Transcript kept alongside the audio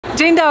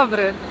Dzień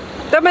dobry!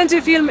 To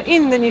będzie film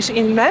inny niż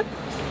inne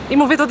i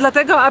mówię to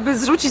dlatego, aby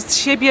zrzucić z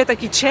siebie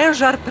taki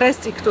ciężar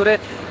presji, który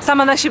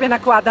sama na siebie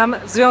nakładam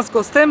w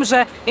związku z tym,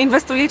 że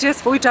inwestujecie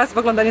swój czas w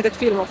oglądanie tych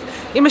filmów.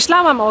 I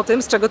myślałam o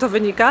tym, z czego to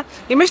wynika,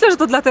 i myślę, że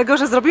to dlatego,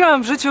 że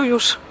zrobiłam w życiu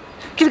już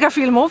kilka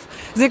filmów,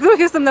 z niektórych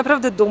jestem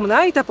naprawdę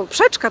dumna i ta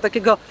poprzeczka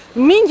takiego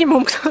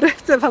minimum, które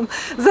chcę Wam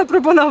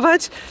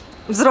zaproponować,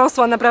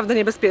 wzrosła naprawdę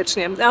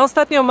niebezpiecznie. A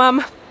ostatnio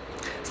mam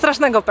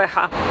strasznego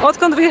pecha.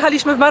 Odkąd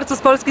wyjechaliśmy w marcu z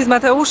Polski z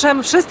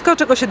Mateuszem, wszystko,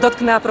 czego się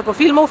dotknę a propos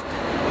filmów,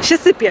 się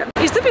sypie.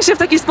 I sypie się w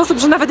taki sposób,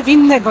 że nawet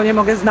winnego nie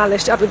mogę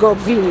znaleźć, aby go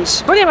obwinić,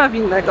 bo nie ma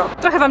winnego.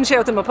 Trochę Wam dzisiaj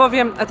o tym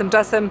opowiem, a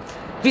tymczasem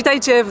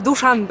witajcie w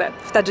Duszanbe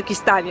w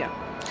Tadżykistanie.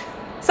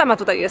 Sama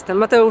tutaj jestem,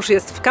 Mateusz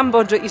jest w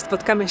Kambodży i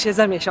spotkamy się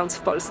za miesiąc w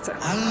Polsce.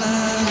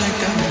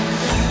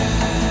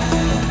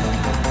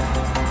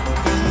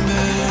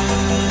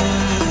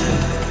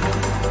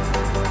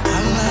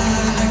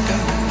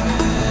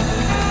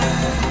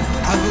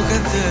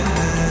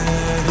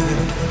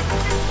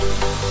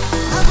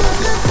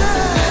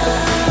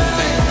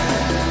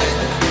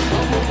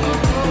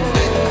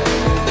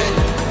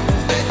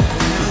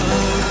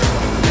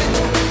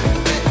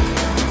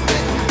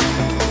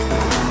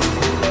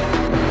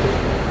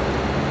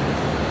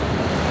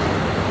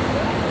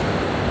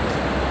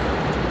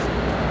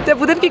 Te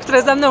budynki,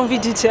 które za mną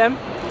widzicie,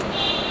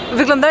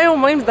 wyglądają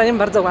moim zdaniem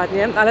bardzo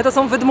ładnie, ale to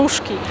są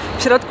wydmuszki.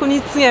 W środku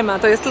nic nie ma,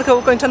 to jest tylko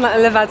ukończona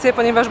elewacja,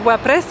 ponieważ była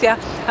presja,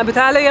 aby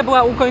ta aleja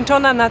była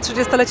ukończona na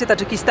 30-lecie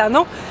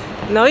Tadżykistanu.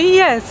 No i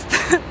jest!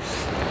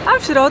 A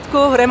w środku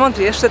remont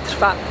jeszcze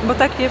trwa, bo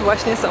takie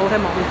właśnie są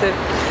remonty.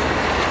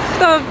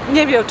 Kto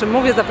nie wie, o czym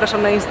mówię,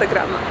 zapraszam na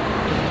Instagrama.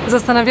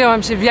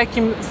 Zastanawiałam się, w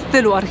jakim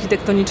stylu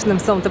architektonicznym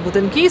są te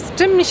budynki, z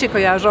czym mi się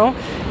kojarzą,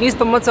 i z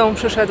pomocą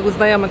przyszedł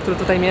znajomy, który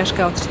tutaj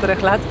mieszka od 4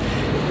 lat.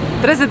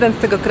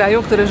 Prezydent tego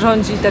kraju, który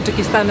rządzi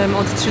Tadżykistanem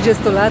od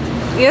 30 lat,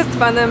 jest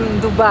fanem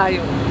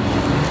Dubaju.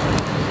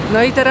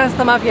 No i teraz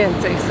to ma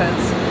więcej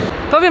sensu.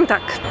 Powiem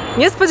tak,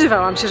 nie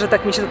spodziewałam się, że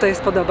tak mi się tutaj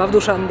spodoba w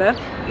Duszanbe.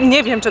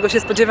 Nie wiem, czego się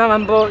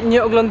spodziewałam, bo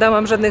nie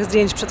oglądałam żadnych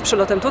zdjęć przed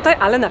przylotem tutaj,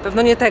 ale na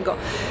pewno nie tego.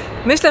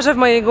 Myślę, że w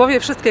mojej głowie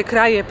wszystkie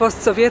kraje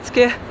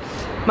postsowieckie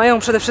mają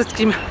przede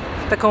wszystkim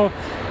taką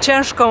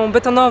ciężką,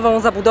 betonową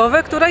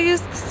zabudowę, która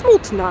jest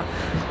smutna.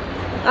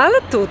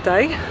 Ale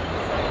tutaj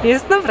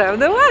jest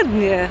naprawdę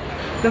ładnie.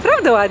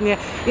 Naprawdę ładnie.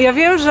 I ja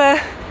wiem, że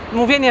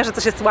mówienie, że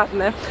coś jest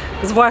ładne,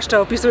 zwłaszcza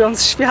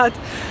opisując świat,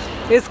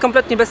 jest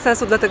kompletnie bez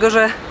sensu, dlatego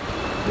że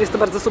jest to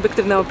bardzo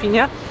subiektywna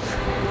opinia.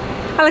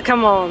 Ale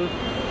come on.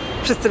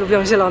 Wszyscy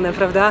lubią zielone,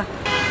 prawda?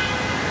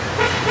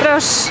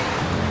 Proszę,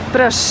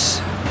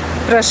 proszę,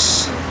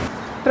 proszę,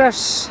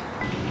 proszę,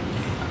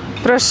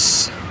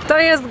 proszę. To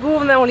jest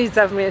główna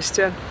ulica w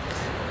mieście.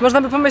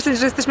 Można by pomyśleć,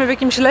 że jesteśmy w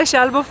jakimś lesie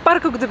albo w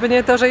parku, gdyby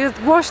nie to, że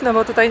jest głośno,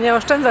 bo tutaj nie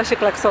oszczędza się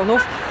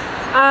klaksonów,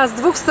 a z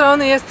dwóch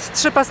stron jest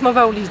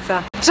 3-pasmowa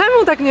ulica.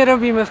 Czemu tak nie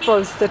robimy w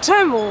Polsce?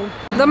 Czemu?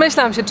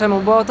 Domyślam się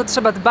czemu, bo to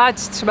trzeba dbać,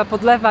 trzeba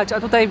podlewać,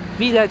 a tutaj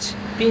widać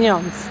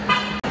pieniądz.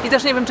 I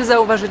też nie wiem, czy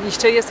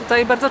zauważyliście, jest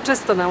tutaj bardzo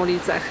czysto na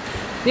ulicach.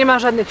 Nie ma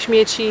żadnych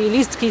śmieci,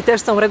 listki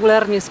też są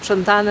regularnie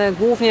sprzątane,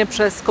 głównie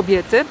przez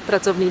kobiety,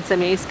 pracownice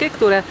miejskie,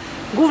 które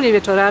głównie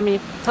wieczorami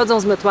chodzą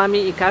z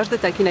miotłami i każdy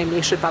taki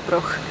najmniejszy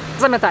paproch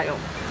zamiatają.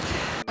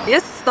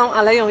 Jest z tą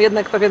aleją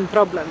jednak pewien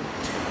problem.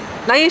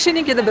 Na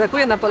jesieni, kiedy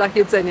brakuje na polach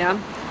jedzenia,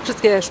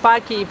 wszystkie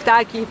szpaki i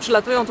ptaki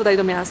przylatują tutaj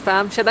do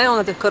miasta, siadają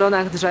na tych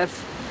koronach drzew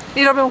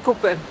i robią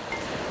kupy.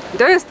 I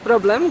to jest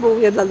problem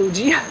głównie dla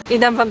ludzi. I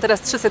dam Wam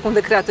teraz 3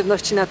 sekundy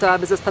kreatywności na to,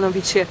 aby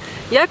zastanowić się,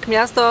 jak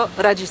miasto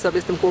radzi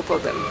sobie z tym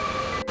kłopotem.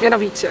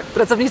 Mianowicie,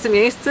 pracownicy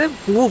miejscy,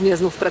 głównie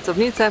znów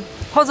pracownice,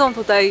 chodzą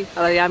tutaj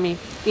alejami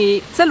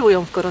i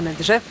celują w koronę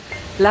drzew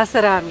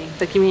laserami,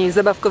 takimi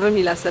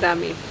zabawkowymi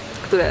laserami,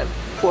 które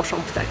płoszą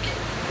ptaki.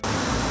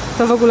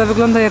 To w ogóle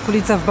wygląda jak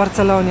ulica w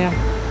Barcelonie.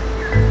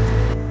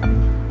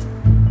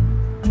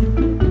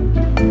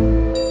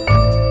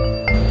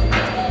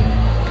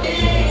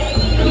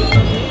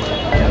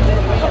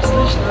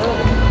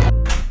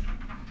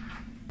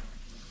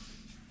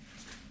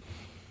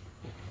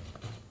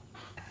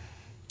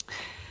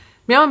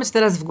 Miałam być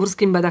teraz w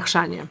górskim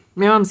Badachszanie.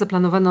 Miałam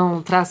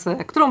zaplanowaną trasę,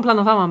 którą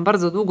planowałam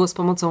bardzo długo z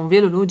pomocą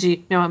wielu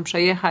ludzi. Miałam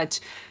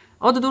przejechać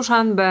od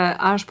Duszanbe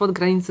aż pod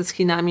granicę z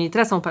Chinami,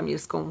 trasą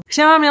pamirską.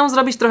 Chciałam ją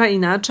zrobić trochę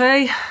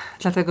inaczej,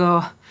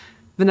 dlatego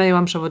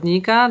wynajęłam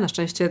przewodnika. Na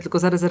szczęście tylko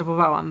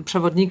zarezerwowałam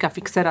przewodnika,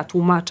 fiksera,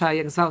 tłumacza,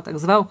 jak zwał, tak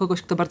zwał.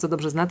 Kogoś, kto bardzo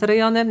dobrze zna te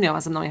rejony.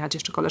 Miała ze mną jechać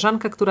jeszcze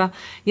koleżanka, która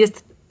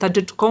jest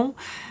Tadżyczką.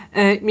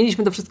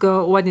 Mieliśmy to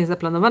wszystko ładnie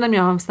zaplanowane.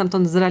 Miałam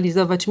stamtąd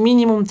zrealizować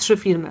minimum 3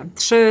 filmy.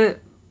 3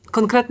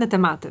 konkretne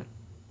tematy.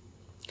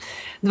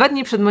 2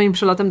 dni przed moim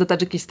przylotem do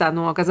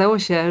Tadżykistanu okazało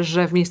się,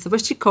 że w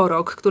miejscowości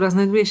Korok, która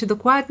znajduje się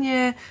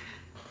dokładnie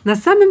na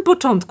samym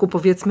początku,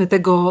 powiedzmy,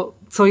 tego,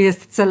 co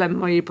jest celem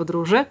mojej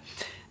podróży,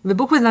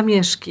 wybuchły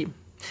zamieszki.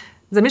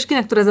 Zamieszki,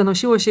 na które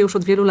zanosiło się już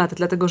od wielu lat,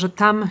 dlatego że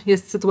tam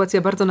jest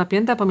sytuacja bardzo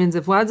napięta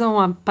pomiędzy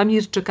władzą a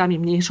Pamirczykami,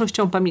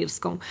 mniejszością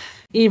pamirską.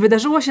 I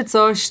wydarzyło się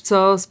coś,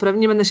 co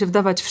nie będę się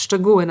wdawać w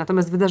szczegóły,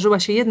 natomiast wydarzyła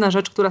się jedna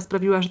rzecz, która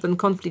sprawiła, że ten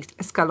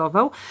konflikt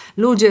eskalował.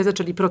 Ludzie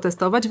zaczęli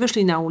protestować,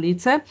 wyszli na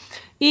ulicę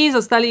i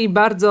zostali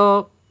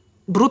bardzo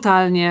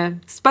brutalnie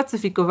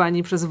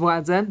spacyfikowani przez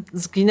władzę.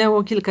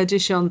 Zginęło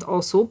kilkadziesiąt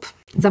osób,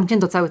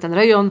 zamknięto cały ten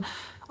rejon,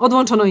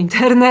 odłączono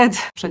internet,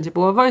 wszędzie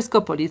było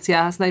wojsko,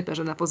 policja,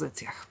 snajperzy na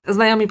pozycjach.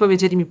 Znajomi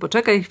powiedzieli mi,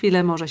 poczekaj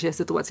chwilę, może się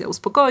sytuacja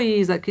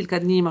uspokoi, za kilka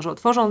dni może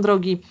otworzą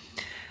drogi,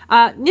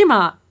 a nie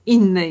ma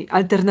innej,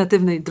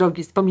 alternatywnej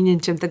drogi z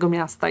pominięciem tego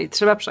miasta i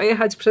trzeba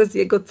przejechać przez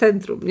jego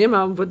centrum. Nie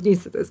ma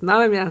obwodnicy, to jest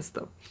małe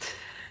miasto.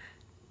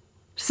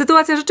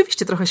 Sytuacja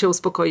rzeczywiście trochę się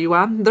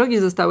uspokoiła, drogi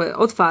zostały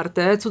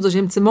otwarte,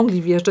 cudzoziemcy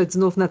mogli wjeżdżać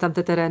znów na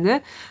tamte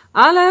tereny,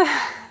 ale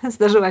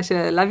zdarzyła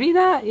się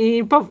lawina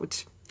i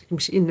powódź w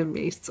jakimś innym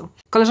miejscu.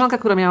 Koleżanka,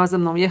 która miała ze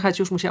mną jechać,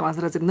 już musiała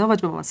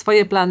zrezygnować, bo ma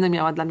swoje plany,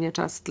 miała dla mnie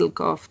czas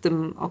tylko w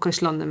tym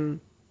określonym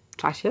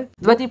czasie.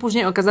 2 dni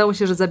później okazało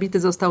się, że zabity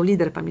został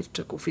lider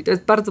Pamirczyków i to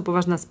jest bardzo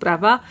poważna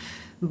sprawa,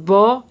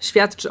 bo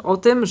świadczy o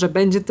tym, że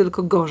będzie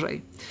tylko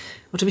gorzej.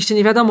 Oczywiście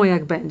nie wiadomo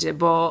jak będzie,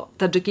 bo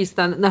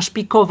Tadżykistan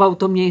naszpikował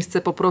to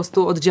miejsce po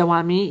prostu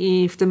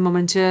oddziałami i w tym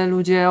momencie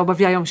ludzie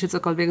obawiają się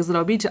cokolwiek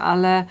zrobić,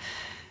 ale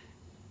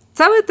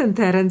cały ten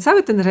teren,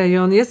 cały ten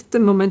rejon jest w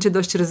tym momencie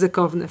dość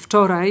ryzykowny.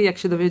 Wczoraj, jak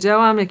się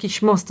dowiedziałam,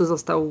 jakiś most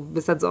został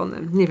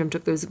wysadzony. Nie wiem, czy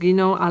ktoś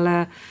zginął,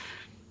 ale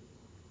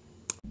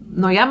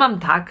no ja mam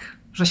tak,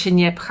 że się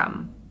nie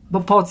pcham, bo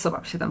po co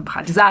mam się tam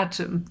pchać? Za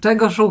czym?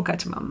 Czego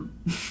szukać mam?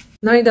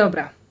 No i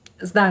dobra.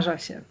 Zdarza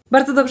się.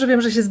 Bardzo dobrze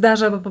wiem, że się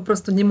zdarza, bo po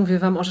prostu nie mówię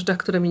wam o rzeczach,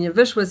 które mi nie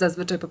wyszły.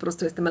 Zazwyczaj po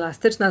prostu jestem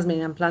elastyczna,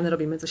 zmieniam plany,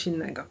 robimy coś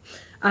innego.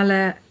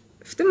 Ale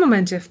w tym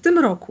momencie, w tym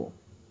roku,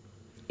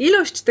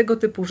 ilość tego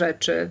typu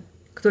rzeczy,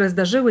 które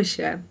zdarzyły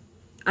się,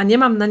 a nie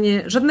mam na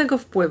nie żadnego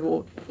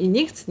wpływu i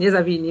nikt nie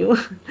zawinił,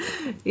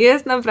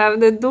 jest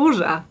naprawdę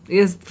duża.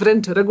 Jest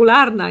wręcz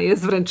regularna,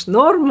 jest wręcz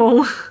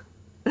normą.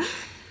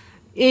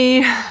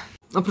 I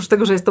oprócz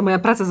tego, że jest to moja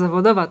praca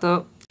zawodowa,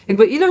 to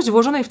jakby ilość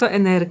włożonej w to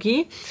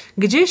energii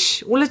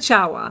gdzieś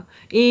uleciała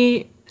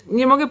i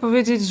nie mogę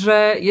powiedzieć,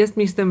 że jest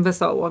mi z tym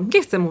wesoło.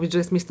 Nie chcę mówić, że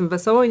jest mi z tym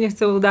wesoło i nie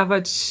chcę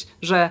udawać,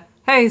 że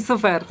hej,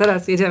 super,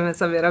 teraz jedziemy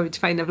sobie robić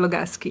fajne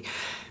vlogaski.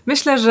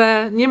 Myślę,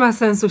 że nie ma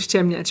sensu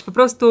ściemniać. Po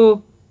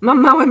prostu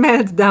mam mały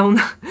meltdown.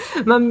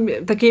 Mam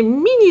takie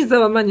mini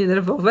załamanie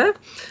nerwowe,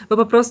 bo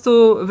po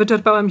prostu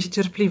wyczerpała mi się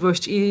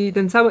cierpliwość i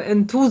ten cały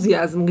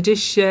entuzjazm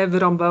gdzieś się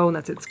wyrąbał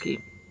na cycki.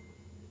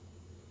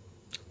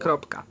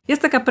 Kropka.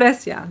 Jest taka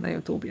presja na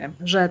YouTubie,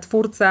 że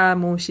twórca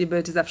musi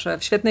być zawsze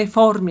w świetnej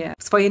formie,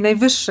 w swojej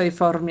najwyższej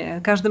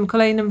formie, każdym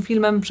kolejnym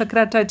filmem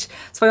przekraczać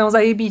swoją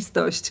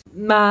zajebistość.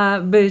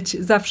 Ma być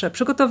zawsze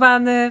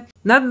przygotowany,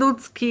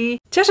 nadludzki,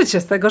 cieszyć się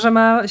z tego, że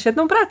ma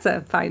świetną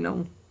pracę,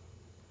 fajną.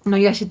 No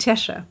i ja się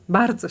cieszę,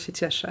 bardzo się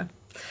cieszę.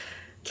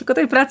 Tylko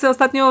tej pracy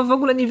ostatnio w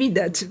ogóle nie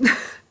widać.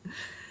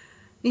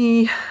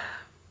 I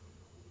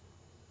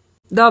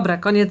dobra,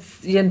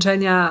 koniec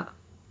jęczenia.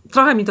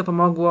 Trochę mi to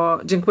pomogło.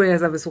 Dziękuję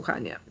za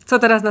wysłuchanie. Co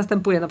teraz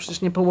następuje? No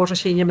przecież nie położę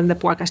się i nie będę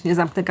płakać, nie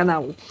zamknę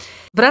kanału.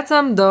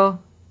 Wracam do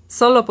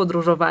solo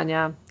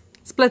podróżowania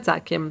z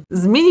plecakiem,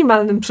 z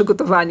minimalnym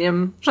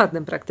przygotowaniem,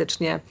 żadnym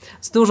praktycznie,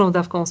 z dużą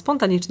dawką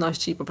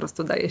spontaniczności i po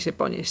prostu daje się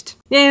ponieść.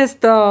 Nie jest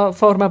to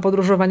forma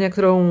podróżowania,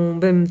 którą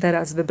bym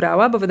teraz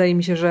wybrała, bo wydaje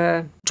mi się,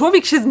 że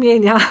człowiek się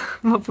zmienia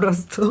po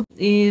prostu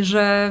i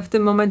że w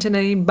tym momencie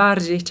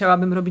najbardziej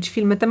chciałabym robić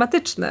filmy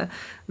tematyczne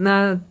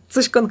na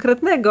coś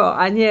konkretnego,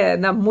 a nie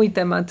na mój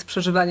temat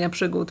przeżywania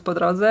przygód po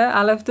drodze,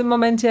 ale w tym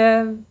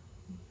momencie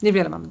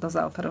niewiele mam do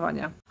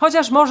zaoferowania.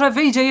 Chociaż może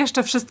wyjdzie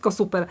jeszcze wszystko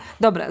super.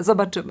 Dobra,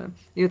 zobaczymy.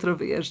 Jutro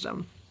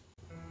wyjeżdżam.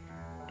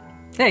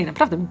 Ej,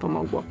 naprawdę mi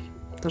pomogło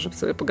to, że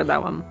sobie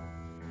pogadałam.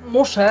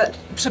 Muszę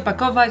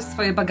przepakować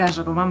swoje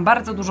bagaże, bo mam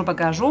bardzo dużo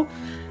bagażu.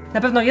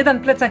 Na pewno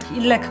jeden plecak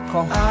i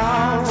lekko.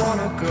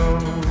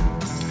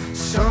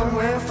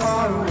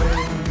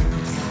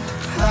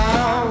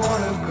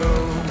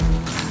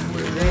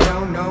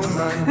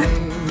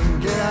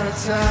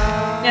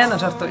 Nie no,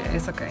 żartuję,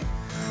 jest okej.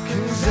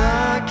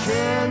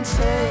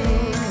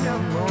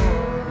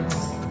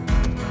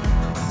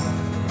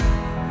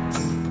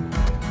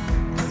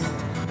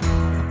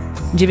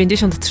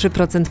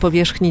 93%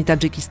 powierzchni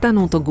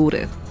Tadżykistanu to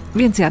góry,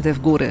 więc jadę w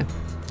góry.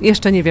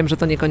 Jeszcze nie wiem, że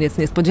to nie koniec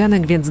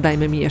niespodzianek, więc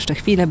dajmy mi jeszcze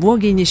chwilę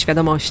błogiej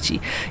nieświadomości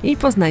i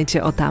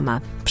poznajcie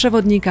Otama,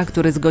 przewodnika,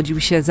 który zgodził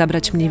się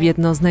zabrać mnie w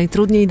jedno z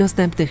najtrudniej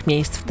dostępnych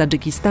miejsc w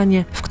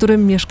Tadżykistanie, w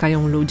którym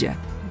mieszkają ludzie.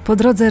 Po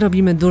drodze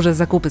robimy duże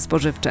zakupy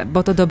spożywcze,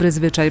 bo to dobry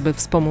zwyczaj, by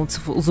wspomóc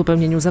w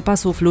uzupełnieniu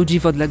zapasów ludzi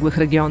w odległych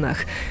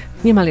regionach,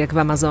 niemal jak w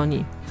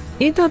Amazonii.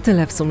 I to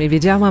tyle w sumie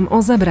wiedziałam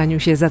o zabraniu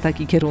się za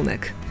taki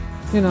kierunek.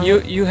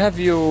 You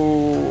have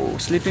your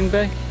sleeping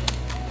bag?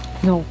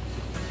 No,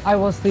 I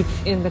will sleep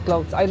in the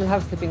clothes. I don't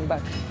have sleeping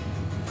bag.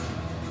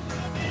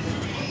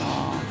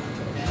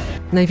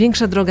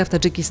 Największa droga w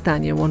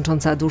Tadżykistanie,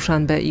 łącząca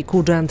Duszanbe i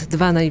Kudżant,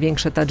 2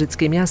 największe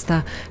tadżyckie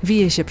miasta,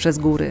 wije się przez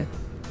góry.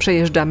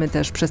 Przejeżdżamy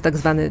też przez tak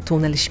zwany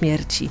tunel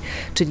śmierci,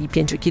 czyli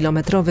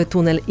 5-kilometrowy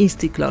tunel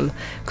Istiklol,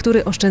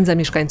 który oszczędza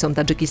mieszkańcom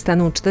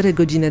Tadżykistanu 4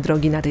 godziny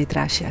drogi na tej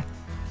trasie.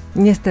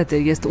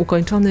 Niestety jest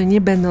ukończony,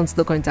 nie będąc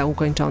do końca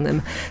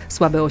ukończonym.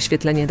 Słabe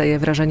oświetlenie daje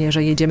wrażenie,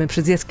 że jedziemy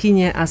przez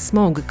jaskinię, a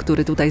smog,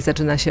 który tutaj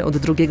zaczyna się od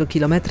 2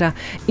 kilometra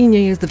i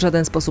nie jest w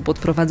żaden sposób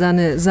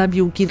odprowadzany,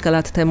 zabił kilka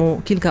lat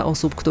temu kilka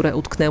osób, które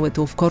utknęły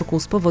tu w korku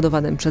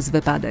spowodowanym przez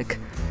wypadek.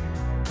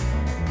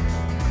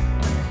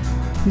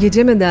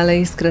 Jedziemy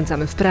dalej,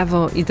 skręcamy w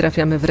prawo i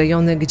trafiamy w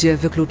rejony, gdzie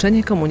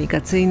wykluczenie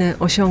komunikacyjne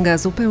osiąga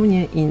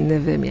zupełnie inny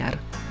wymiar.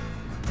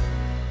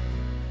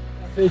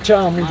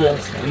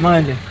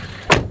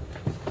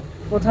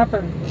 What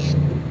happened?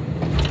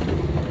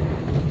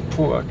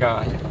 Poor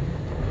guy.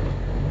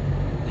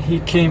 He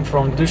came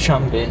from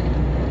Dushanbe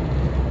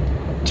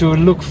to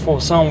look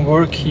for some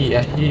work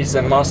here. He's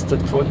a master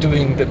for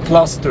doing the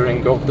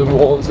plastering of the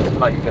walls and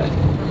like that.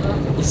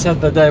 He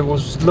said that I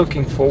was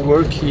looking for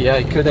work here,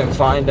 I couldn't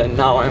find, and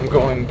now I'm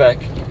going back.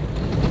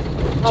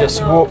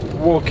 Just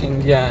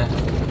walking, yeah,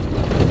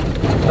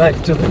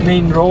 back to the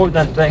main road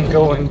and then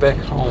going back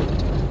home.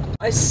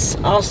 I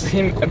asked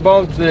him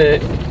about the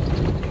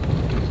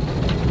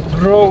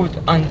road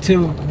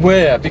until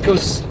where,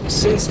 because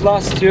since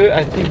last year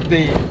I think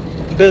they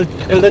built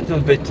a little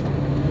bit,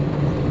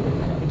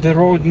 the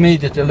road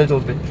made it a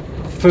little bit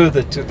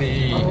further to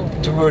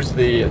towards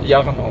the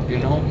Yarnov, you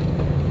know.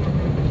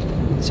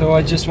 So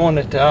I just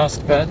wanted to ask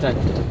that, and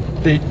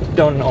they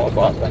don't know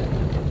about that.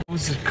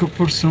 Was a good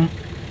person.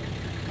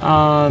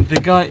 The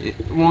guy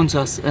wants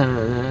us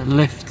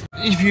lift.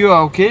 If you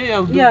are okay,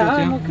 I'll do that. Yeah,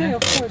 I'm okay,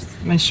 of course.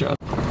 Mashallah.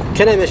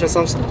 Can I mention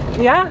something?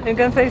 Yeah, you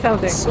can say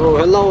something. So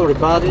hello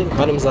everybody,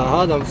 I'm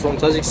Zahad, I'm from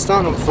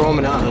Tajikistan, I'm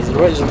from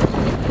Azerbaijan.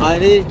 I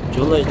need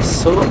to like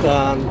soup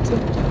and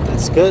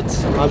that's good.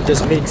 I'm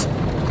just meet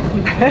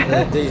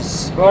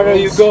these. Where are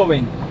you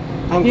going?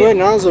 I'm going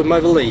now to my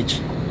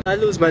village. I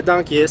lose my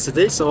donkey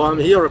yesterday, so I'm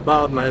here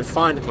about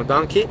finding my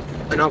donkey,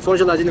 and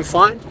unfortunately I didn't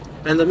find.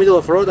 In the middle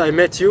of the road I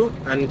met you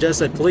and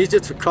just I pleased you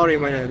to carry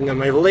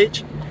my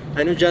village,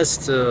 and you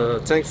just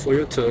thank for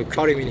you to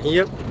carry me in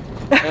here.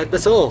 And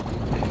that's all.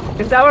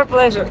 It's our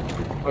pleasure.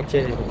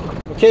 Okay.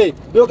 Okay,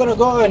 you're gonna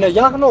go in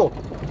Yarno?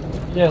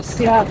 Yes.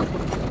 Yeah.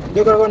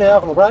 You're gonna go in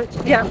Yarno, right?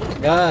 Yeah.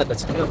 Yeah,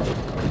 that's good.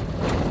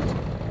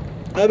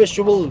 I wish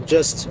you will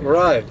just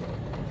arrive.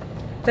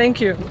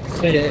 Thank you.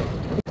 Yeah.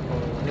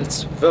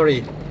 It's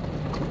very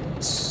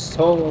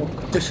so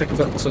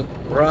difficult to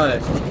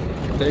arrive,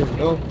 you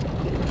know.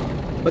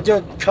 But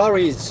your car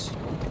is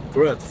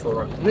great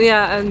for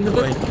Yeah, and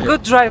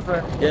good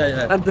driver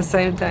yeah. at the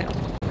same time.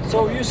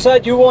 So you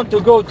said you want to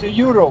go to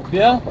Europe,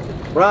 yeah?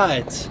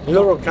 Right,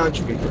 Euro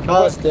country,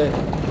 because the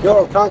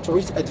Euro country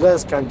is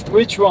advanced country.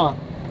 Which one?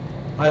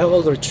 I have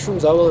already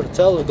choose. I will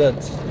tell you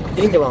that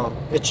England,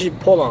 actually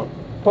Poland.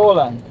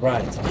 Poland.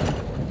 Right.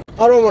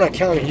 I don't want to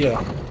come here.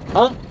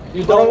 Huh?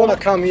 You I don't want to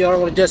want come here. I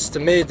want to just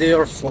made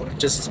there for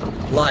just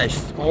life,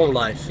 own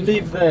life. to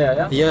live there,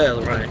 yeah?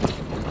 Yeah, right.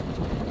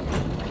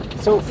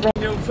 So from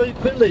your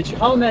village,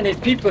 how many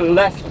people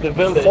left the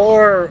village?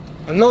 For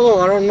no,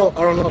 I don't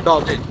know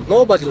about it.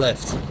 Nobody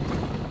left.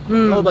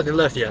 Nobody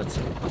left yet.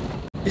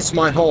 This is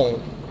my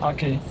home.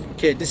 Okay.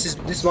 Okay,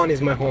 this one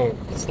is my home.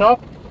 Stop.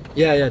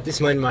 Yeah,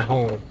 this one is my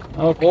home.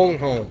 Okay. Own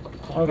home.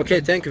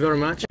 Okay, thank you very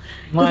much.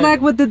 Good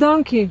luck with the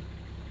donkey.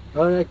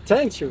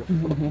 Thank you.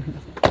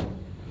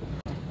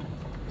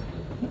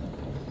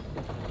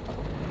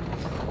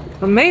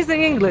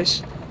 Amazing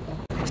English.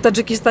 W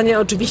Tadżykistanie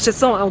oczywiście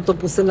są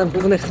autobusy na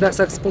głównych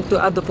trasach z punktu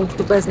A do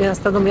punktu B, z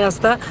miasta do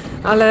miasta,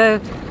 ale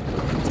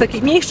w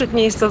takich mniejszych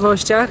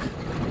miejscowościach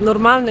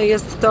normalne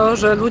jest to,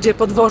 że ludzie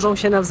podwożą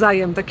się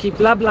nawzajem. Taki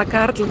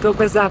BlaBlaCar, tylko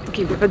bez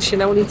apki. Wychodzi się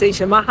na ulicę i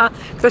się macha,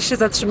 ktoś się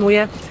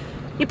zatrzymuje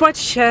i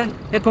płaci się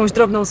jakąś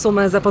drobną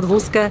sumę za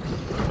podwózkę.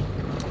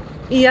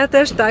 I ja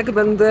też tak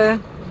będę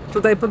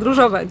tutaj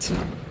podróżować.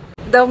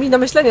 Dał mi do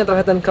myślenia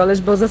trochę ten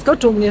koleś, bo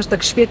zaskoczył mnie, że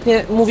tak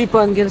świetnie mówi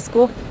po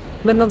angielsku,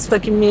 będąc w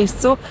takim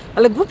miejscu,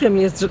 ale głupio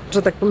mi jest,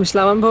 że tak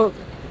pomyślałam, bo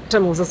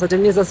czemu w zasadzie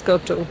mnie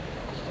zaskoczył?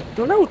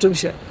 No nauczył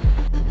się.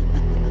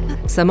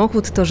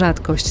 Samochód to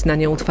rzadkość na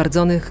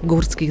nieutwardzonych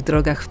górskich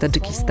drogach w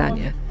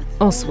Tadżykistanie.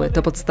 Osły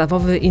to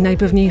podstawowy i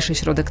najpewniejszy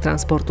środek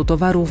transportu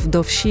towarów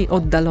do wsi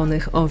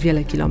oddalonych o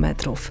wiele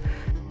kilometrów.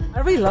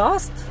 Are we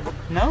lost?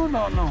 No.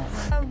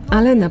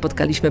 Ale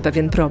napotkaliśmy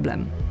pewien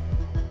problem.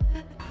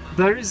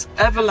 There is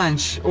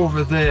avalanche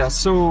over there,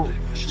 so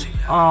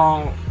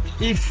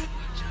if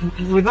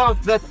without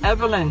that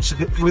avalanche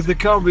with the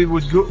car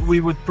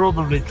we would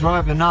probably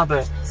drive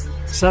another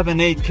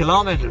 7-8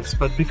 kilometers,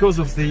 but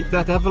because of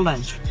that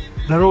avalanche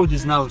the road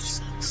is now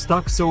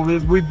stuck, so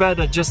we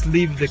better just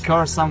leave the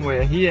car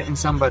somewhere here in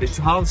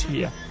somebody's house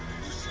here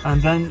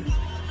and then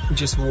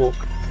just walk.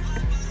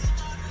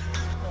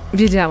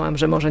 Wiedziałam,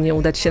 że może nie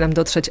udać się nam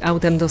dotrzeć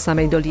autem do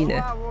samej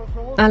doliny,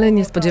 ale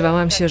nie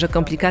spodziewałam się, że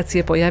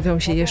komplikacje pojawią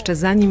się jeszcze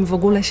zanim w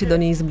ogóle się do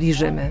niej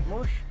zbliżymy.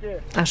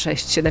 A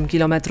 6-7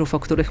 kilometrów, o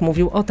których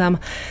mówił Otam,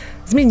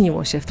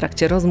 zmieniło się w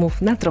trakcie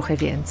rozmów na trochę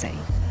więcej.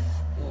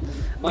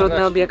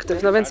 brudny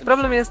obiektyw. No więc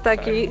problem jest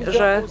taki,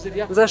 że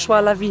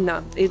zeszła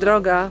lawina i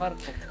droga,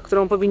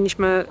 którą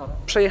powinniśmy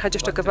przejechać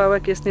jeszcze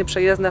kawałek, jest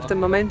nieprzejezdna w tym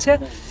momencie,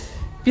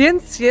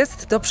 więc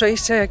jest do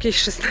przejścia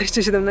jakieś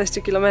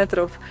 16-17 km.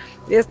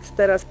 Jest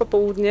teraz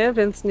popołudnie,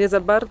 więc nie za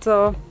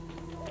bardzo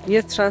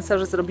jest szansa,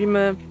 że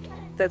zrobimy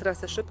tę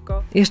trasę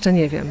szybko. Jeszcze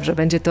nie wiem, że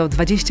będzie to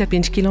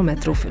 25 km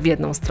w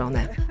jedną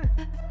stronę.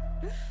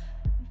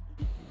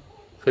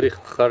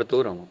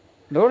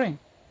 Doring.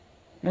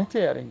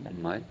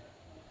 Mai.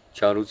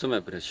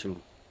 Çağrılsın presimu.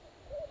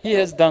 He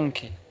has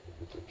donkey.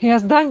 He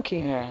has donkey.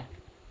 Yeah.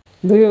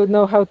 Do you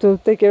know how to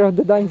take care of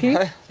the donkey?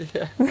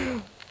 Yeah.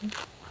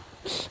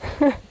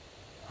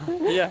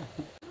 Yeah.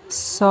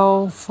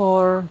 So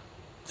for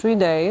 3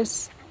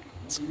 days,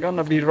 It's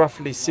gonna be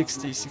roughly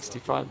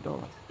 $60-65.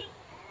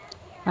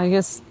 I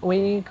guess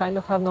we kind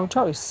of have no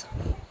choice.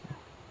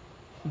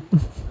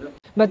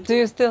 But do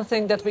you still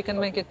think that we can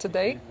make it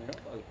today?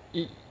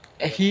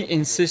 He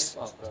insists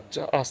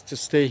us to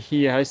stay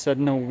here. I said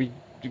no, we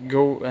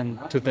go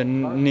to the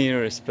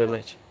nearest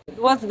village.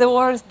 What's the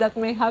worst that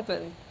may happen?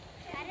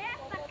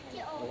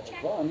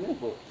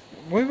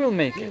 We will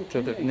make it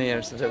to the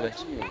nearest village.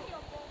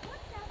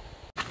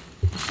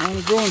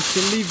 I'm going to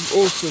leave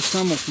also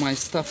some of my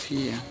stuff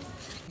here.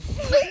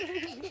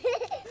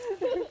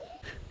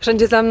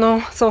 Wszędzie za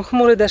mną są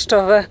chmury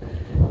deszczowe.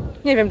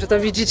 Nie wiem, czy to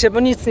widzicie, bo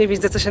nic nie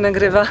widzę, co się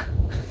nagrywa.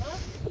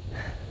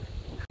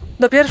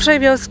 Do pierwszej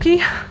wioski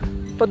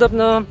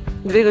podobno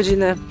 2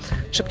 godziny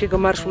szybkiego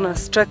marszu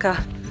nas czeka,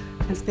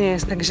 więc nie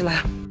jest tak źle.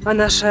 A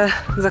nasze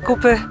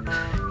zakupy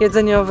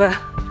jedzeniowe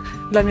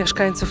dla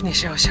mieszkańców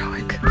niesie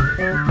osiołek.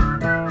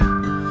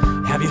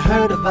 Have you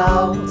heard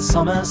about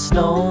summer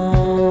snow?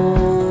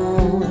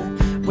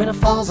 When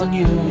it falls on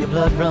you, your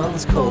blood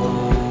runs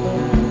cold.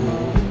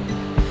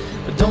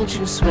 But don't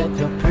you sweat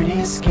your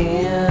pretty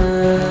skin,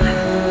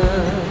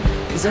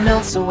 'cause it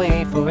melts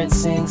away for it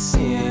sinks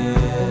in.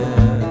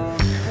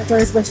 A to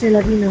jest właśnie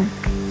lawina.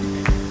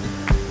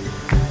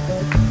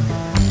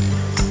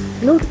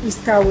 Lód i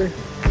skały.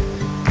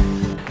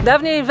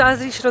 Dawniej w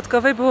Azji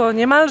Środkowej było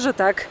niemalże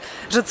tak,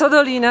 że co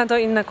dolina to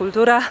inna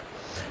kultura,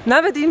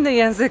 nawet inny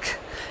język,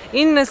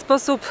 inny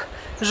sposób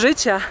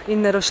życia,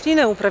 inne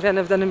rośliny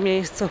uprawiane w danym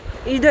miejscu.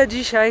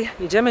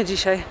 Idziemy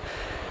dzisiaj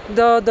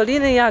do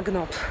Doliny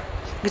Jagnop,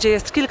 gdzie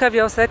jest kilka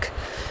wiosek,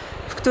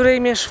 w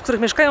których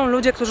mieszkają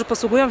ludzie, którzy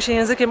posługują się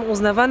językiem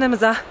uznawanym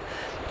za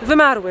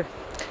wymarły,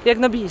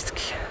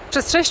 jagnobijski.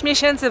 Przez 6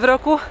 miesięcy w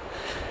roku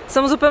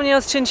są zupełnie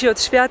odcięci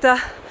od świata.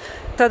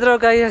 Ta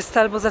droga jest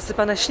albo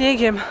zasypana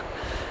śniegiem,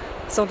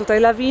 są tutaj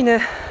lawiny,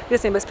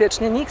 jest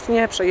niebezpiecznie, nikt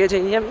nie przejedzie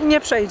i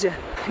nie przejdzie.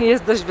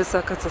 Jest dość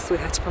wysoko, co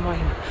słychać po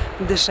moim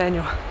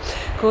dyszeniu.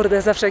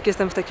 Kurde, zawsze jak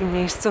jestem w takim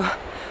miejscu,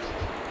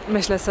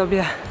 myślę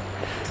sobie,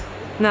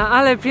 na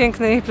ale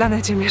pięknej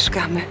planecie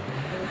mieszkamy.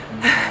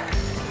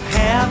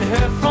 Have you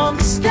heard from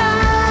the sky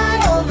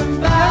all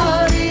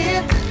about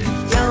it?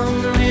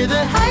 Down the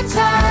river, high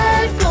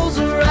tide flows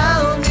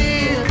around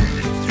it.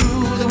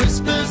 Through the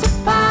whispers of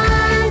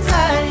pines,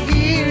 I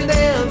hear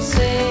them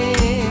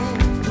sing.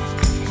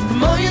 The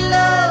more you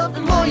love,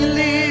 the more you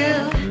live.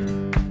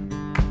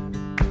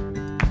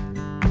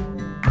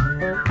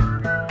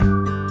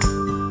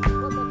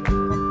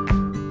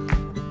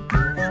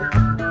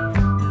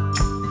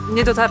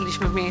 Nie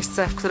dotarliśmy w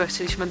miejsce, w które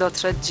chcieliśmy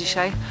dotrzeć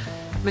dzisiaj.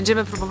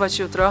 Będziemy próbować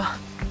jutro.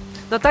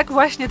 No tak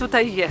właśnie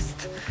tutaj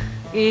jest.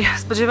 I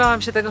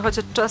spodziewałam się tego,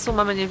 chociaż czasu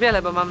mamy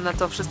niewiele, bo mam na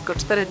to wszystko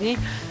 4 dni.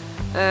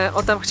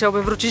 Tam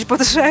chciałbym wrócić po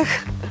 3,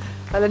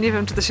 ale nie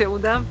wiem, czy to się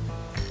uda.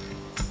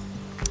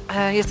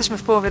 Jesteśmy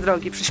w połowie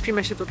drogi.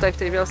 Przyśpimy się tutaj w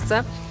tej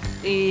wiosce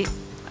i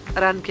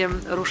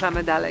rankiem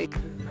ruszamy dalej.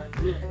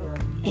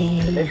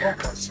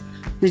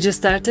 Did you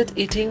started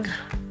eating?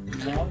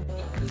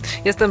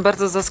 Jestem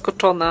bardzo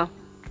zaskoczona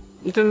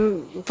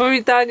tym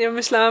powitaniem.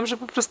 Myślałam, że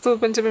po prostu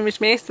będziemy mieć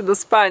miejsce do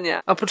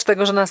spania. Oprócz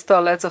tego, że na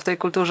stole, co w tej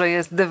kulturze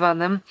jest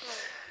dywanem,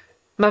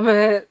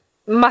 mamy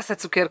masę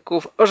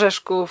cukierków,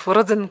 orzeszków,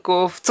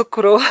 rodzynków,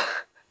 cukru.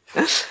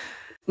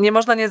 Nie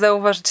można nie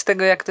zauważyć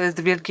tego, jak to jest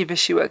wielki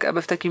wysiłek,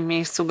 aby w takim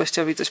miejscu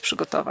gościowi coś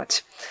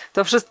przygotować.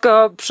 To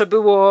wszystko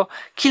przebyło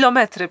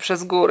kilometry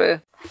przez góry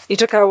i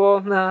czekało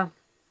na,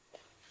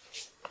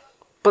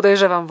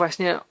 podejrzewam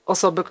właśnie,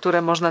 osoby,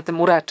 które można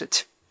tym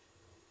uraczyć.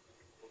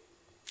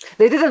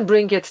 They didn't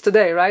bring it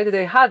today, right?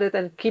 They had it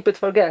and keep it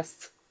for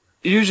guests.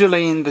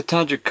 Usually in the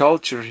Tajik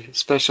culture,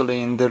 especially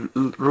in the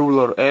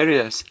rural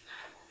areas,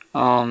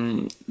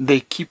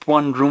 they keep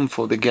one room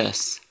for the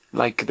guests,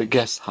 like the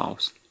guest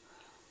house.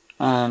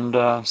 And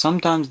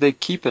sometimes they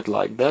keep it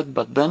like that,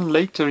 but then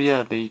later,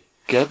 yeah, they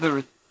gather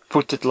it,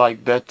 put it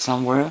like that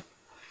somewhere,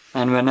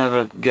 and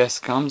whenever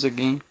guest comes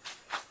again,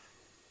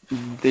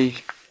 they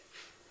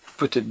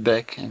put it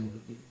back.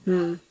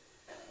 And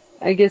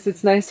I guess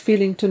it's nice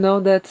feeling to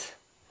know that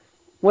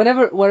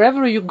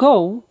wherever you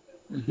go,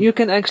 you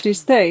can actually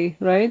stay,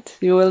 right?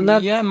 You will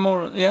not. Yeah,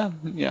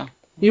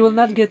 You will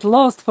not get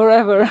lost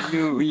forever.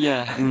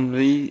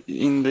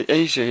 In the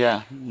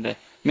Asia, the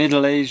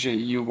Middle Asia,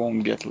 you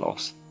won't get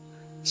lost,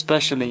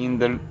 especially in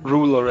the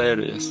rural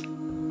areas.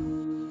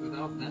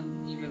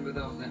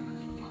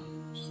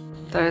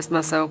 To jest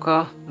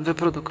masełko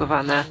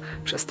wyprodukowane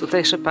przez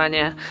tutejsze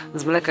panie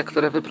z mleka,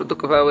 które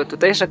wyprodukowały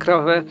tutejsze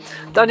krowy.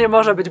 To nie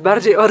może być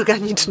bardziej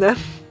organiczne.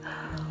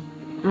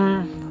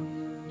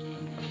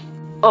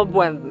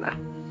 Obłędne.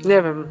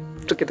 Nie wiem,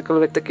 czy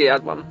kiedykolwiek takie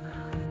jadłam.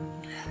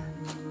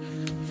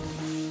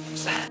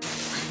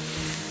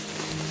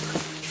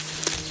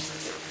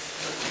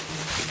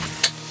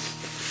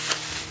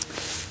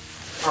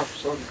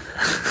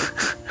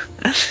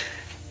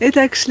 It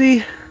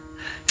actually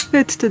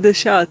fit to the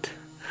shot.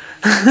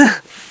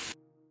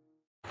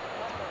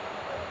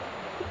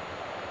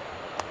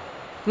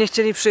 Nie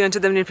chcieli przyjąć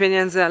ode mnie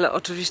pieniędzy, ale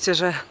oczywiście,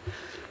 że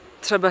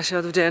trzeba się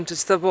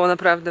odwdzięczyć. To było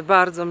naprawdę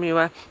bardzo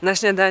miłe. Na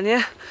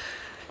śniadanie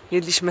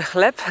jedliśmy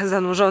chleb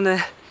zanurzony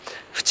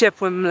w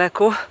ciepłym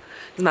mleku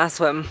z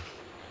masłem.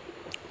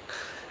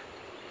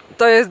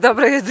 To jest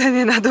dobre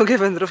jedzenie na długie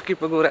wędrówki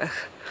po górach.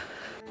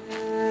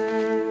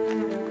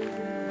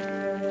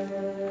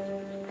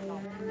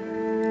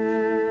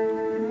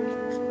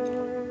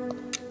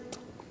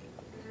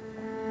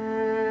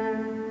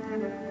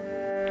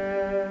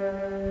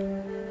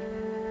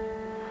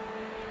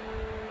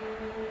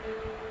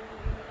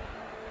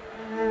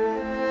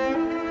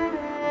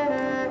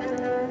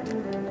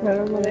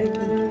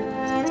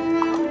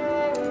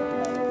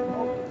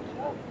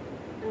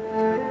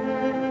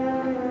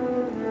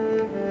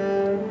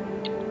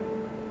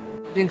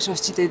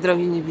 Większości tej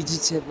drogi nie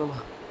widzicie, bo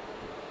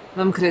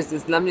mam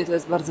kryzys. Dla mnie to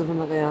jest bardzo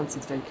wymagający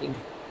trekking.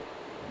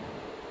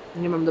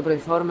 Nie mam dobrej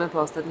formy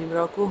po ostatnim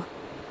roku.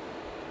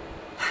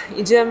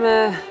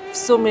 Idziemy w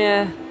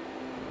sumie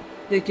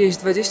jakieś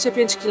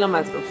 25 km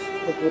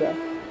po górach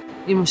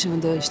i musimy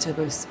dojść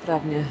jakoś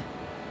sprawnie,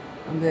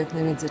 aby jak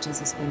najwięcej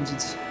czasu spędzić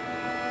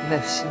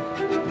we wsi.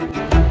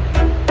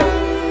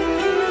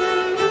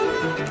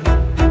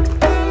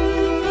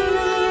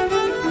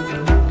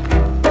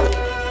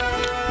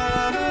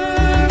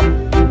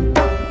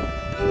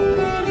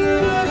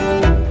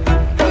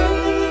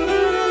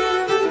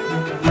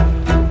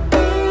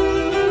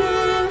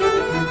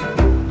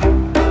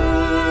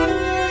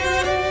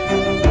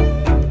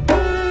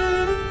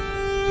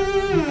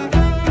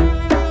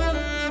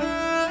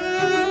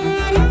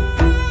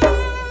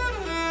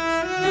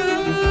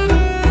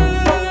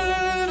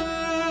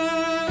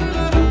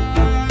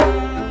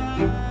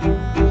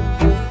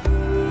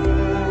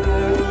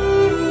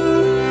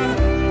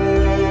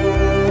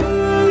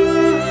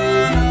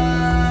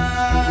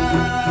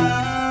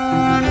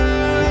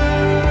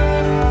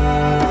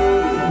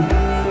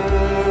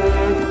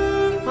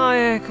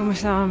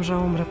 Myślałam, że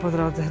umrę po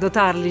drodze.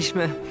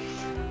 Dotarliśmy.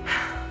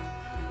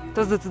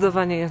 To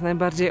zdecydowanie jest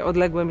najbardziej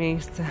odległe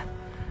miejsce,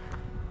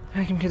 w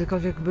jakim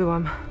kiedykolwiek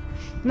byłam.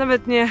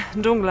 Nawet nie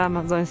dżungla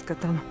amazońska,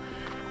 tam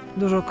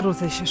dużo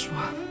krócej się szło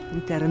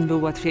i teren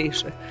był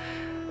łatwiejszy.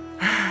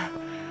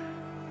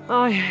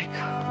 Ojejku.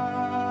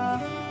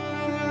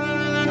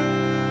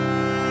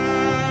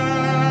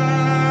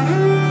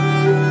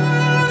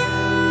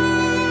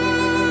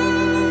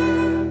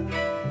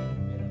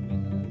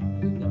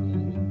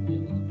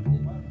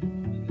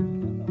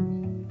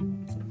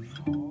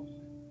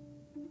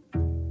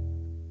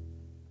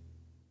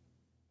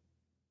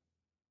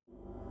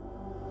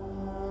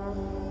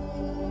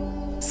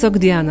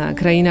 Sogdiana,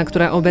 kraina,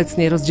 która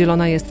obecnie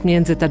rozdzielona jest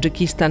między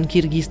Tadżykistan,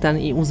 Kirgistan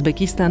i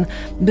Uzbekistan,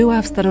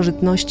 była w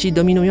starożytności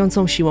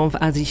dominującą siłą w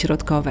Azji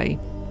Środkowej.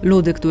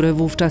 Ludy, które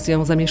wówczas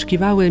ją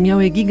zamieszkiwały,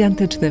 miały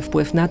gigantyczny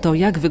wpływ na to,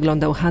 jak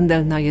wyglądał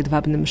handel na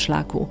jedwabnym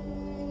szlaku.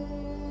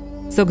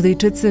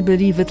 Sogdyjczycy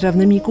byli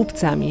wytrawnymi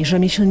kupcami,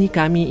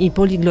 rzemieślnikami i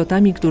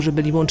poliglotami, którzy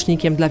byli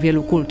łącznikiem dla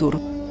wielu kultur.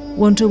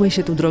 Łączyły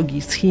się tu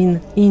drogi z Chin,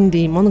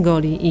 Indii,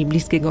 Mongolii i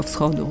Bliskiego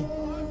Wschodu.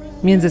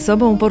 Między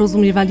sobą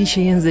porozumiewali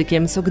się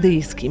językiem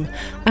sogdyjskim,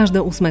 aż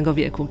do VIII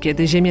wieku,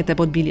 kiedy ziemię tę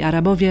podbili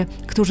Arabowie,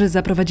 którzy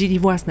zaprowadzili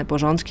własne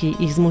porządki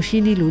i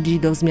zmusili ludzi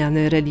do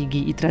zmiany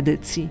religii i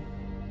tradycji.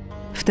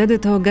 Wtedy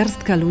to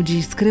garstka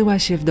ludzi skryła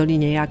się w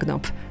Dolinie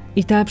Jagnop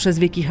i ta przez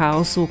wieki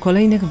chaosu,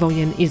 kolejnych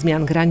wojen i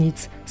zmian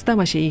granic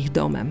stała się ich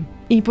domem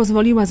i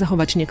pozwoliła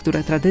zachować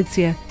niektóre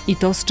tradycje i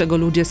to, z czego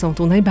ludzie są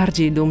tu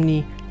najbardziej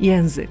dumni –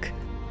 język,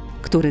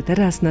 który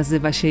teraz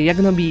nazywa się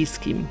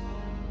jagnobijskim.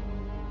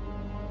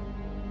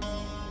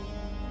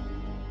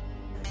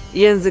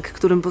 Język,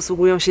 którym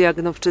posługują się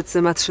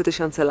Jagnowczycy, ma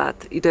 3000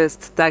 lat i to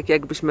jest tak,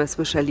 jakbyśmy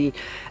słyszeli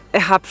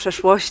echa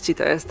przeszłości.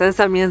 To jest ten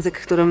sam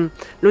język, którym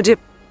ludzie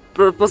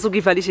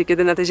posługiwali się,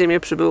 kiedy na tę ziemię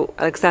przybył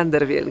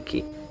Aleksander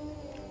Wielki.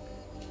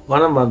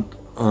 Manam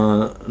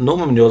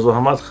nomum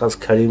Hamad Khas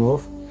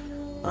Karimov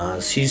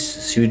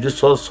Swidu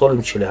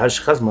solim chile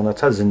hash khas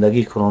manata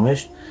zindagi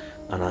kromesh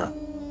ana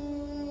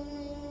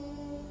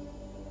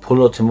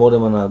pulo timore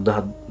mana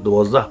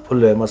 12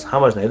 pulle mas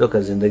hamash naido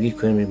ka zindagi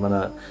kunimi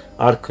mana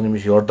art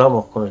kunimi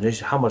yordam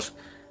konosh hamash.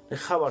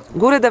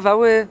 Góry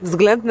dawały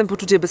względne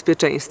poczucie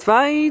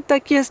bezpieczeństwa i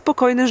takie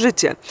spokojne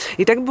życie.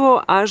 I tak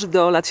było aż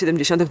do lat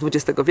 70.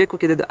 XX wieku,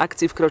 kiedy do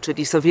akcji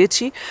wkroczyli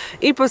Sowieci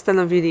i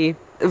postanowili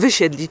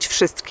wysiedlić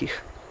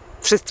wszystkich.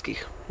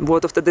 Wszystkich. Było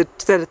to wtedy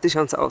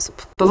 4000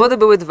 osób. Powody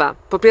były dwa.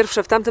 Po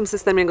pierwsze, w tamtym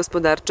systemie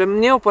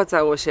gospodarczym nie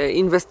opłacało się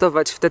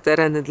inwestować w te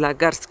tereny dla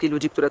garstki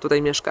ludzi, która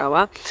tutaj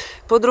mieszkała.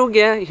 Po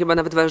drugie, i chyba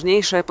nawet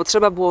ważniejsze,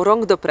 potrzeba było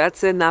rąk do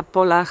pracy na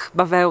polach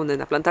bawełny,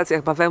 na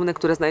plantacjach bawełny,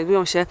 które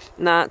znajdują się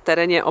na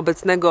terenie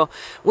obecnego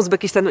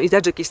Uzbekistanu i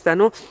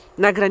Tadżykistanu,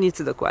 na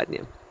granicy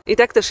dokładnie. I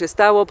tak też się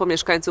stało, po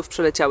mieszkańców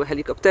przyleciały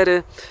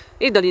helikoptery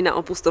i dolina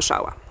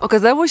opustoszała.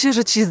 Okazało się,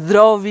 że ci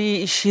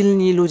zdrowi i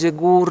silni ludzie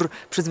gór,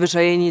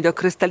 przyzwyczajeni do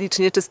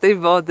krystalicznie czystej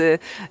wody,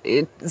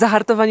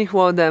 zahartowani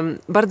chłodem,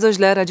 bardzo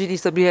źle radzili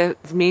sobie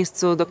w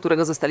miejscu, do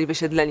którego zostali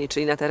wysiedleni,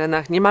 czyli na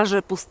terenach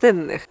niemalże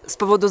pustynnych. Z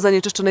powodu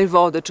zanieczyszczonej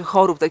wody czy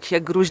chorób takich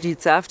jak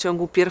gruźlica w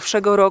ciągu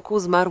pierwszego roku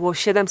zmarło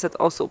 700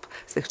 osób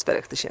z tych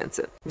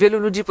 4000. Wielu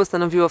ludzi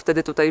postanowiło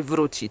wtedy tutaj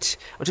wrócić.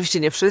 Oczywiście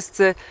nie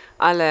wszyscy,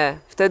 ale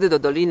wtedy do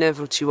doliny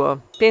wróciło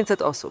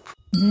 500 osób.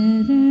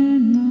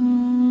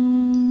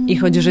 I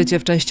choć życie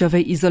w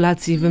częściowej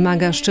izolacji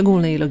wymaga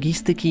szczególnej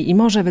logistyki i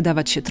może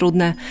wydawać się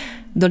trudne,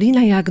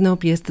 Dolina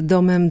Jagnop jest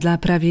domem dla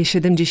prawie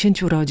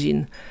 70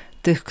 rodzin,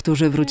 tych,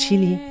 którzy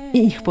wrócili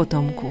i ich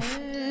potomków.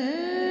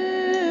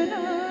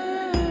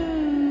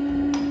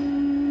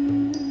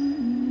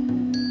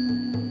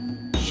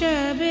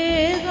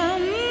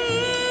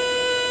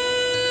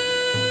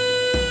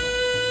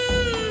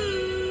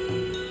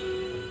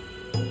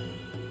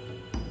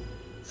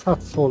 صد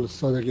سال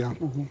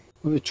سادگیم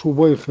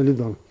چوبای خیلی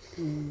دارم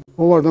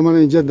آوردم من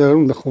اینجا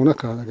درون خونه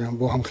کردم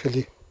با هم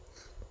خیلی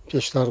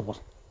پیشتر بود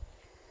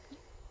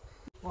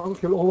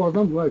خیلی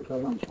آوردم دوای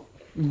کردم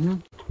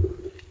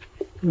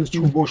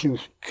چوباشون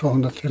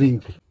کهنه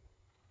ترین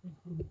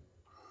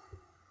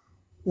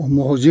و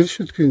مهاجر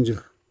شد که اینجا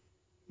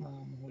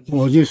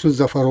مهاجر شد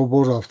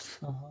زفرآباد رفت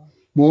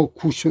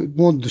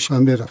ما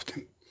دوشنبه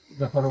رفتیم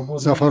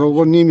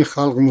زفرآباد نیمی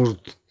خلق مرد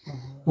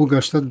او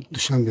گشته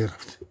دوشنبه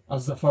رفت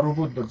از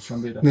زفرآباد به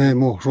دوشنبه رفت؟ نه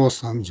ما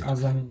راست همینجا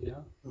از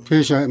همینجا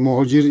پیش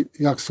مهاجر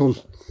یک سال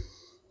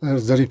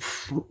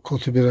ظریف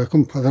کاتب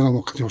رقم پدرم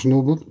وقتی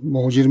آشنا بود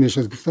مهاجر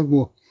میشد گفتم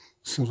ما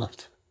سن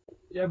رفت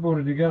یه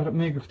بار دیگر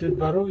میگفتید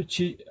برای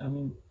چی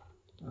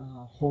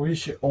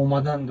خواهش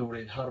آمدن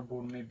دارید هر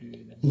بار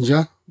میبینید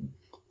اینجا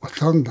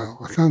وطن ده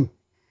وطن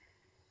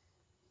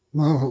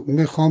من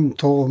میخوام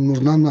تا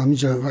مردن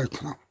همینجا وای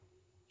کنم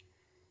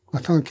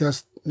وطن که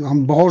است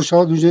هم بهار شد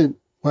اونجا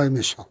وای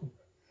میشم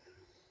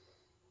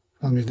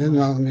فهمیده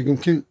نه میگم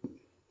که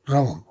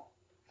روم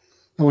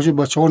نباشه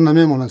بچه ها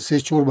نمیمونن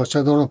 3-4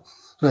 بچه دارم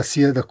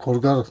رسیه در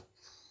کارگر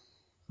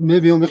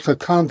میبیم یک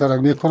کم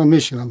درک میکنم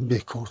میشینم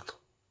بیکار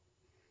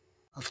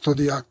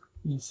 71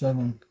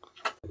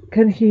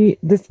 Can he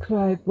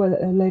describe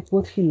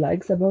what he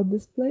likes about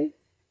this place,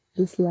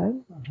 this land?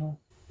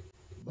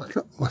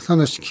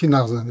 وطنش کی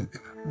نغز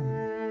نمیبینه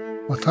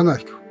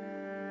وطنش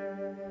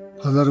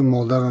پدر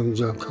مادرم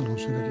اینجا کلان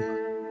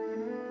شدگی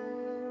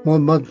ما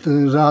بعد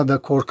راه در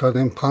کار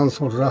کردیم 5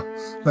 سال راه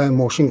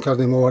ماشین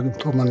کردیم آوردیم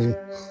تا من این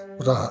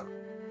راه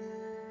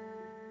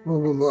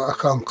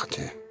اکام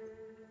قطعه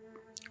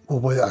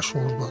بابای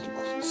اشور بود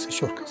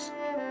 3-4 کس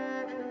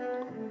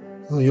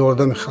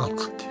یاردم خلق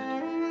قطعه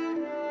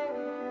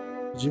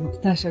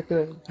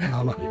تشکر.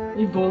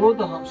 این بالا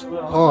دا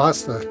همسوه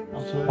هسته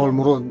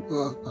آلمراد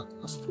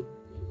هسته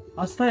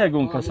هسته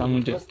یکون کس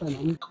همونجا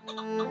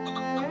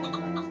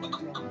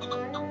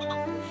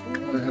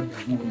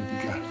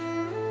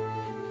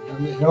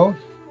مهران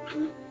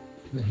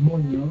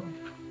مهمون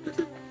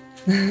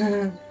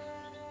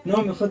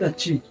نام خودت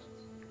چی؟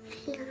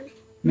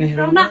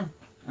 مهرانه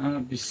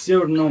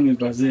بسیار نام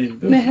بزرگ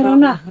داشت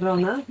Mehrona.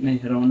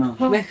 مهرانه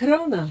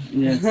Mehrona.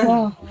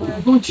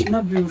 گونچ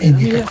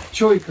نبیورد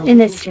چای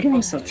کم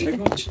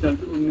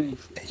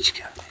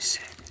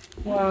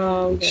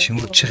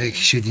شما چقدر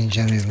کشید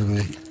اینجا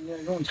میبروید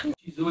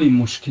چیزهای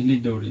مشکلی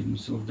دارید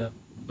مثلا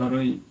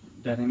برای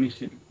در همین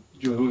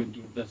جایهای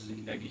دوردست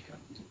زندگی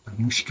کرد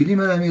مشکلی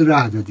من همین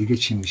راه ده دیگه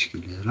چی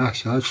مشکلیه راه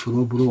شاید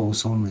فرو برو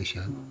آسان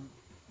میشه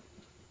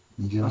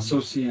اینجا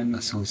اساسی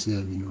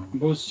همین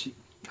باز چی؟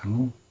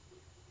 تمام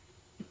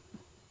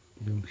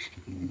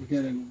مشکلی نیست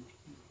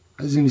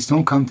از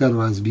زمستان کمتر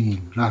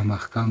وزبین راه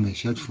مختم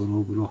میشد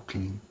فرو برو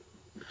کنیم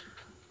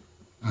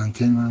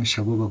انتن من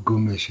شبا با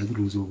گم میشد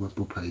روزو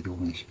با پیدا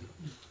میشد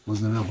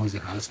باز نمیم حاضر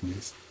هست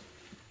نیست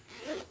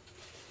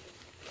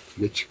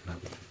یه چی کنم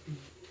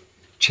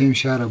چیم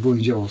شهر با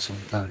اینجا آسان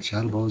تر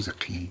شهر باز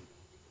قیم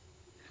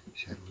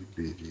شهر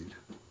بیدیر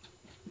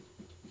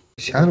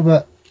شهر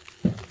با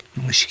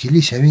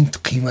مشکلی شوین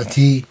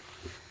قیمتی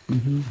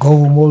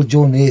گاو مال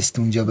جا نیست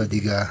اونجا با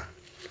دیگه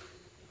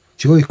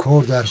جای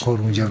کار در کار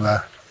اونجا با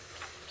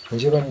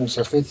اونجا با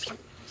مسافت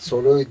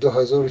سالای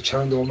 2000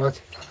 چند آمد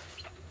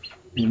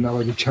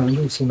 90 چند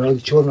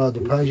 94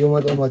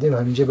 95 آمدیم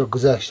همینجا با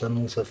گذشتن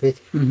مسافت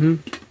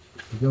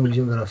دیگه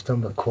اونجا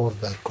رفتم با کار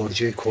در کار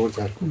جای کار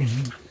در کار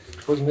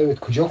روز میگید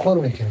کجا کار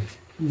میکنید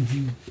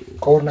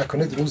کار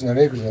نکنید روز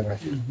نمیگذارد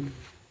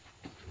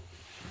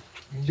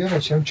اینجا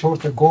نشم 4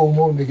 تا گاو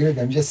مال میگیرید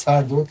همینجا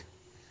سر داد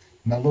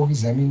نلوگی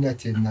زمین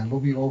نتید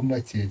نلوگی آب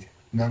نتید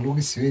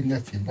نلوگی سوید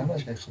نتید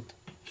نماش خود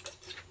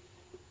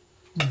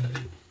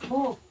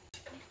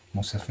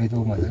مسافت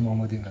اومدیم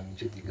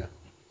همینجا دیگه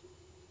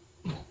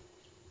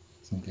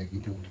زندگی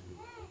دو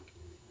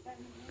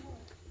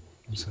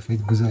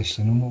مسافت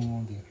گذاشتن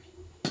اومدیم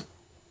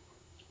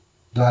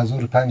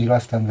 2005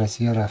 رفتم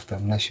روسیه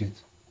رفتم نشد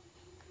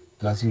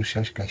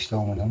 2006 گشته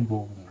آمدم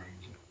بودم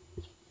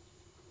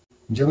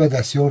اینجا به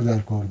دستیار در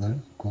کار داره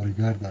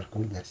کارگر در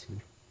کار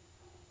دستیار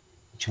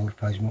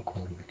 4-5 ماه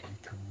کار بکنی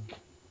تمام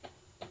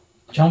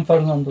چند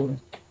فرزند داری؟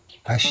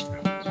 8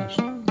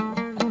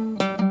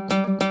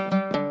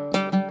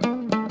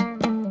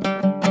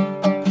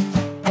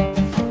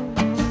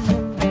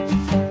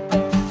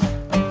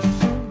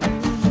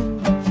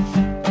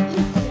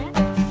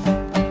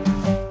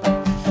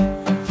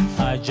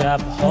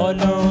 عجب حال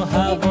و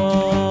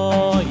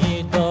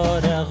هوایی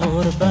داره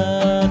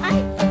غربت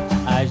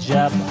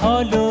عجب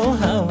حال و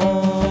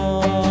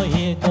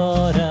هوایی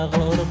داره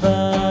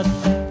غربت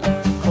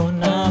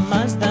کنم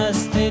از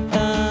دست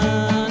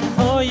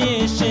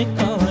تنهای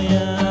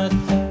شکایت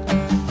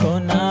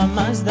کنم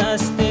از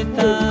دست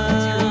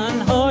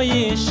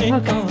تنهای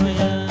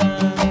شکایت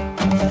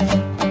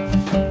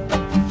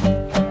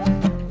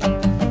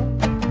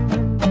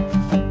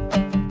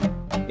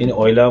این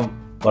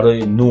اویلم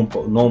برای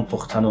نام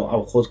پختن و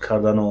آبخوز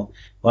کردن و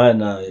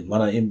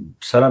من این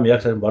سرم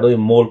یک برای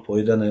مول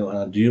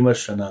پویدن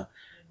دیومش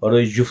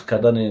برای جفت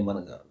کردن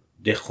من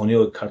دهخونی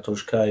و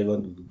کارتوشکا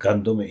و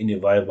گندم این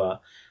وایبا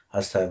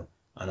هستم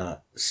انا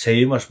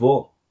سیمش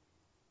با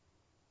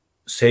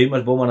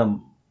من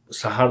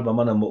سحر با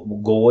من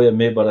گوای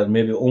میبرد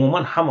میبی عموما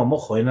همه ما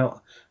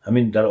خوینا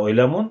همین در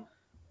اویلمون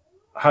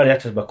هر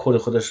یک با کار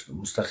خودش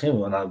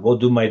مستقیم انا با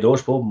دو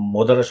میدوش با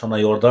مادرش انا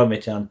یاردم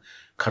میتن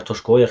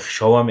کارتوشکای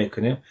خشاوا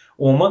میکنیم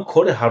عموما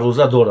کار هر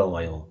روزه دارم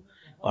ایو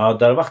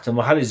در وقت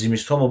محل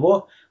زمستون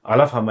با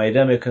علف هم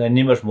میده میکنه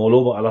نیمش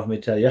مولو با علف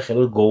میتاد یا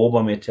خیلی گووا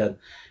با میتاد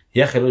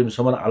یا خیلی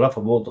مثلا علف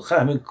با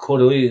همین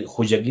کاری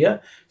خوجگیه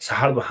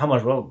سحر با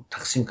همش با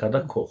تقسیم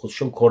کرده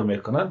خودشون کار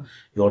میکنن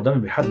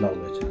یاردم به حد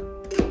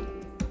نمیتونن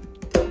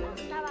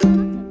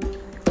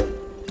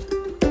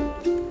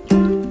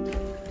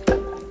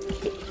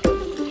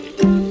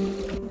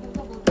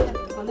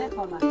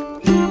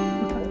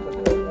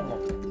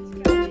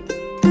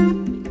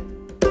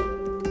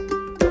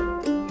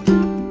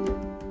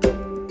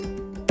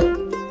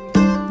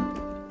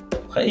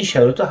این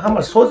شرایط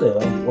همه سازه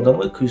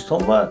آدمای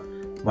کوهستان و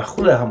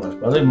مخوله همش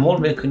برای مول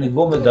میکنی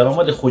گم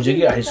درآمد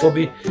خوجگی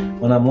حسابی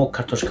ما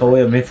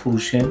کارتوشکاوای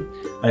میفروشیم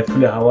ای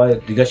پول هوا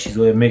دیگه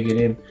چیزای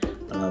میگیریم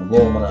با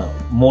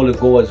مول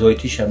گووا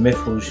زایتیش هم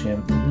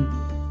میفروشیم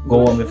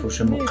گووا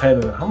میفروشیم مقیم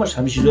همش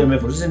همه چیزای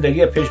میفروشیم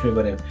زندگی پیش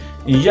میبریم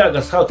اینجا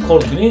اگر ساعت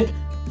کار کنی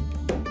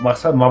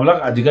مقصد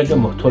مبلغ دیگه جا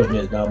محتاج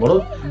نیست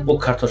نه با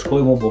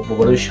کارتوشکای ما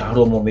برای شهر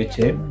ما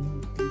میتیم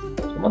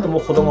ما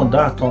خودمون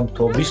 10 تن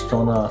تا 20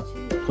 تن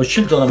خود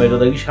 40 تن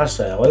میدادگیش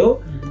هست آیا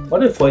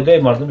ولی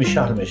فایده مردم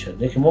شهر میشه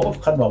دیگه ما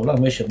فقط مبلغ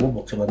میشه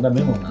با قیمت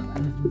نمیمونن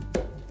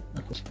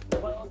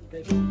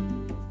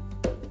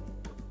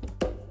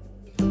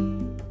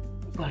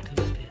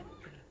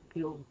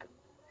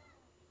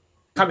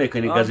کم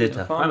میکنی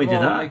گازیتا فهمیدی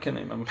نه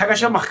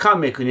تکش محکم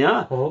میکنی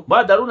ها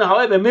بعد درون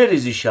هوای به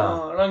میریزیش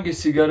رنگ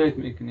سیگارت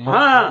میکنی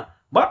ها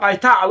بعد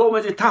قایتا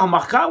علامه ته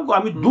محکم و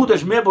همین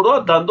دودش میبره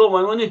دندو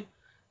میمونی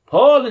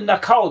حال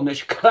نکاود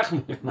میشه کرخ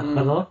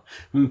میکنه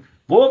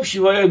باب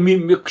شیوای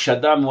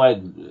میکشدم و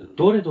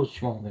دوره دوست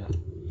شما میاد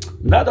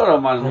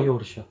ندارم من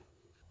نیورشه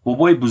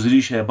بابای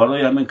بزرگیشه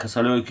برای همین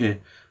کسایی که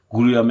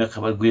گروه هم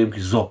میخواد گویم که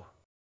زوب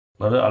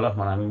برای علف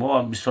من همین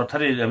با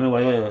بسیارتری همین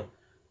وای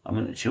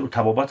همین چه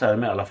تبابت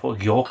همین علفا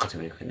گیاه قطع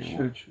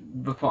میکنیم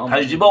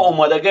تجربه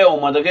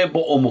آمادگی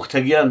با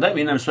آموختگی اندم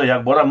اینم سو یک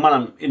بار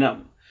منم اینم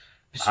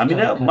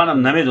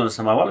منم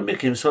نمیدونستم اول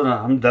میگم سو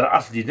هم در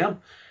اصل دیدم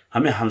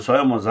همه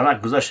همسایه ما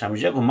زنک گذاشت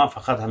همیشه من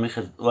فقط همین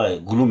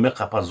گلوم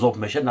میقپه زوب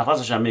میشه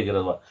نفسش هم میگیره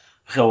و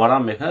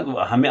خیوارم میکنه و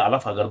همه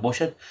علف اگر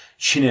باشد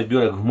چینه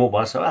بیاره گمو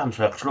باسه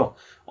همسایه قشلو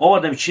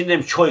آوردم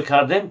چیندیم چای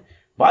کردیم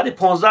بعد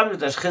 15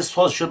 منیتش خیلی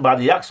ساز شد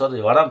بعد 1 ساعت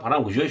ورم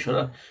پرم گوجای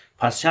شد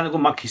پس چند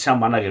گفت من کیسم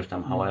من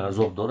نگرفتم هوای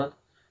زوب دارد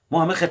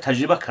ما همه خیلی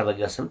تجربه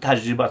کرده هستیم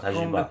تجربه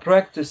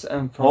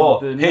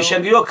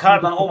پیشنگی‌ها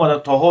کردن اومدن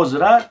تا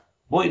حاضر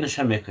با اینش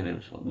هم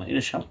میکنیم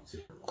اینش هم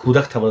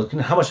کودک تولد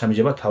کنه همش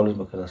همینجا بعد تولد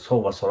میکنن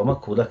صبح و سلامت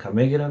کودک هم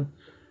میگیرن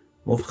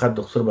ما فقط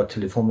دکتر با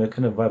تلفن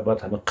میکنه و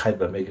بعد همه قید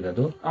به میگیرد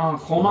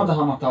خونه ده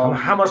همه تولد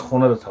همش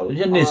خونه ده تولد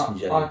اینجا نیست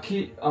اینجا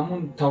کی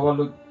همون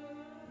تولد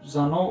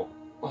زنا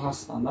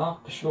هستن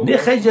نه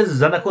خیلی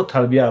زنکو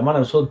تربیه من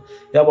مثلا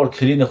یه بار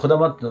کلین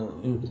خودم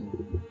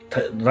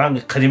رنگ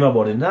قدیمه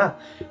باره نه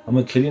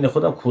اما کلین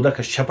خودم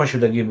کودکش چپه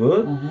شدگی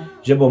بود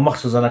جا با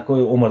مخصوص زنکو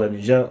اومدم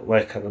اینجا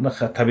وای کردن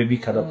طبیبی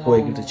کرده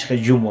پای گرفت چه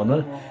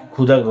جمعونه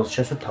kudek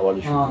rozczesł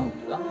tawaliśmy.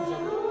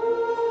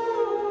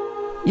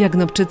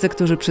 Jagnowczycy,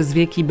 którzy przez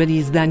wieki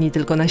byli zdani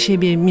tylko na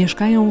siebie,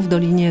 mieszkają w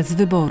Dolinie z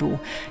wyboru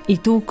i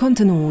tu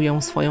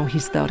kontynuują swoją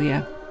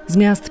historię. Z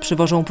miast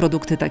przywożą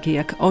produkty takie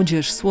jak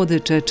odzież,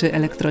 słodycze czy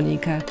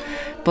elektronikę.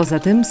 Poza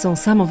tym są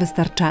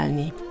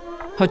samowystarczalni.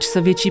 Choć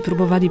Sowieci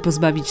próbowali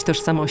pozbawić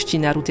tożsamości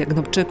naród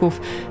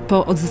Jagnowczyków,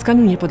 po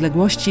odzyskaniu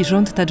niepodległości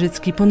rząd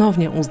tadżycki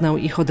ponownie uznał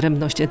ich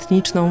odrębność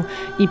etniczną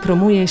i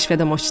promuje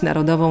świadomość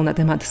narodową na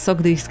temat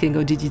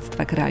sogdyjskiego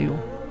dziedzictwa kraju.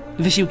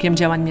 Wysiłkiem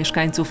działań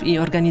mieszkańców i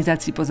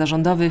organizacji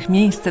pozarządowych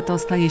miejsce to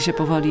staje się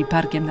powoli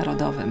parkiem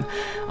narodowym,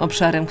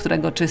 obszarem,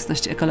 którego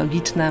czystość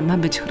ekologiczna ma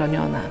być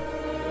chroniona.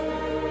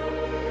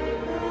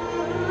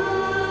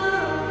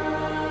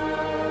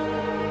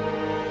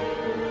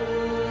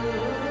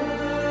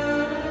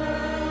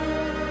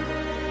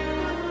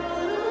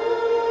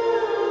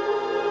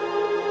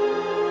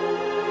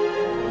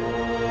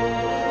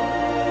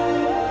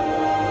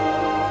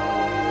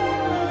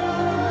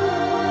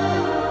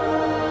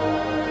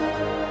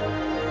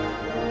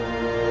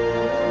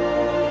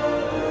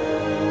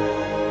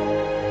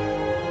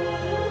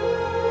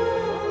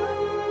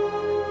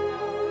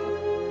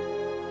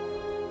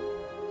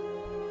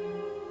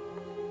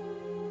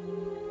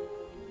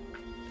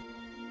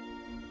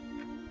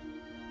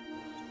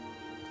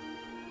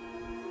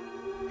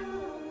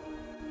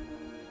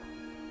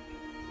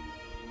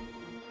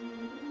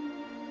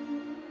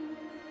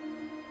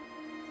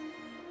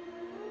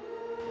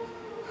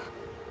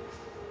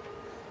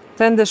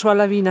 Tędy szła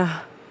lawina.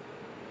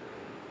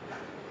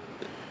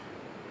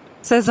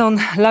 Sezon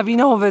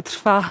lawinowy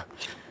trwa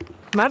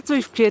w marcu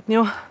i w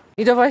kwietniu.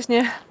 I to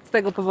właśnie z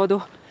tego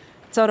powodu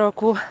co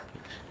roku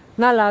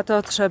na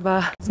lato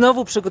trzeba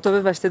znowu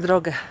przygotowywać tę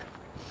drogę.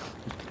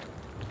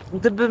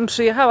 Gdybym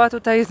przyjechała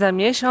tutaj za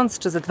miesiąc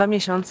czy za 2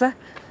 miesiące,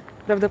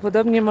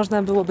 prawdopodobnie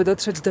można byłoby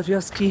dotrzeć do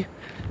wioski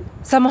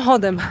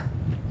samochodem.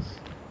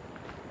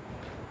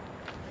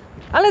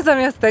 Ale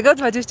zamiast tego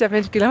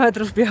 25 km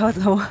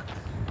piechotą.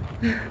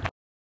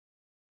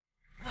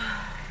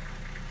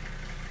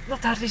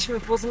 Dotarliśmy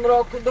po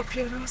zmroku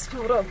dopiero z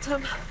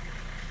powrotem.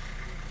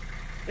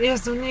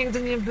 Jezu,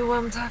 nigdy nie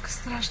byłam tak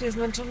strasznie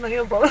zmęczona i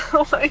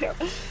obolała.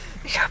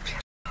 Ja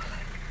pierdolę.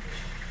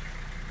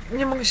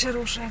 Nie mogę się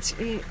ruszać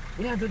i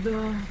jadę do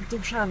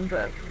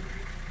Duszanbe.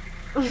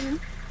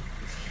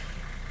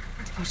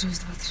 Odpocząć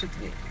 2-3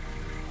 dni.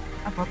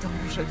 A potem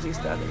muszę gdzieś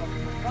dalej.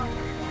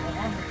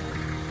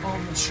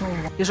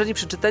 Jeżeli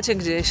przeczytacie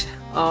gdzieś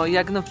o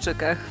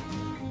Jagnowczykach,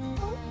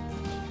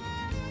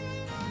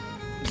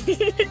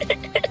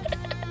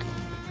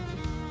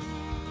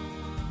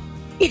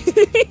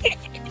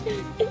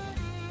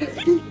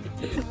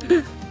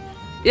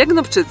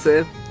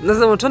 Jagnowczycy na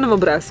załączonym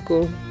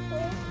obrazku.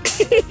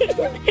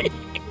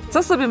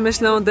 Co sobie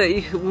myślą te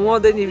ich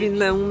młode,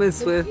 niewinne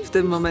umysły w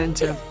tym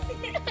momencie?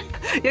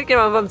 Jak ja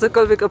mam wam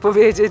cokolwiek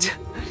opowiedzieć?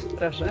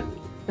 Proszę.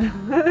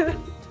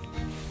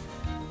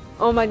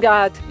 Oh my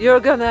god,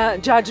 you're gonna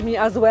judge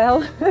me as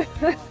well.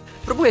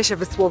 Próbuję się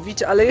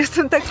wysłowić, ale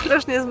jestem tak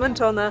strasznie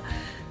zmęczona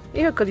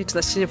i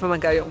okoliczności nie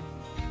pomagają.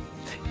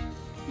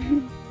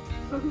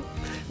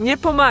 Nie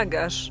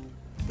pomagasz.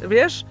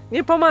 Wiesz?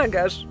 Nie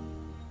pomagasz.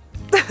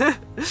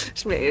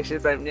 Śmieje się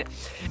ze mnie.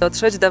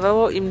 Dotrzeć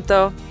dawało im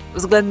to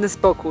względny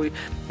spokój,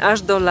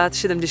 aż do lat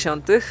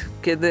 70.,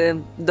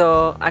 kiedy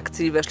do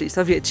akcji weszli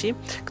Sowieci,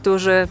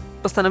 którzy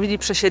postanowili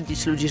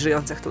przesiedlić ludzi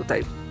żyjących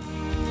tutaj.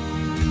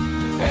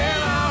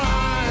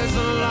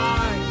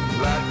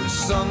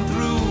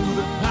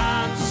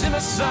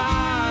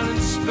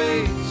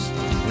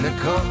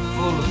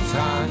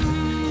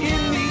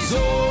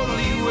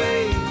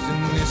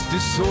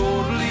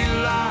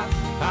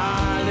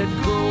 I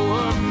let go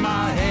of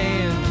my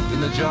hand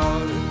in the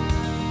jar.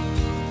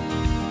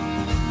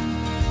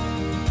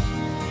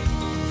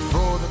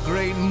 For the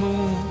great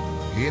moon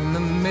in the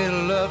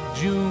middle of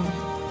June,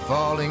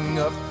 falling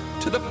up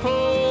to the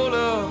pole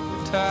of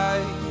the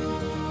tide.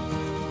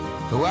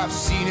 Though I've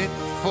seen it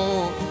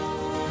before,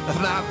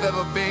 and I've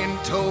ever been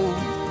told,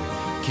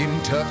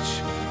 can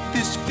touch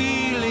this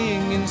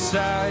feeling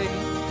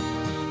inside.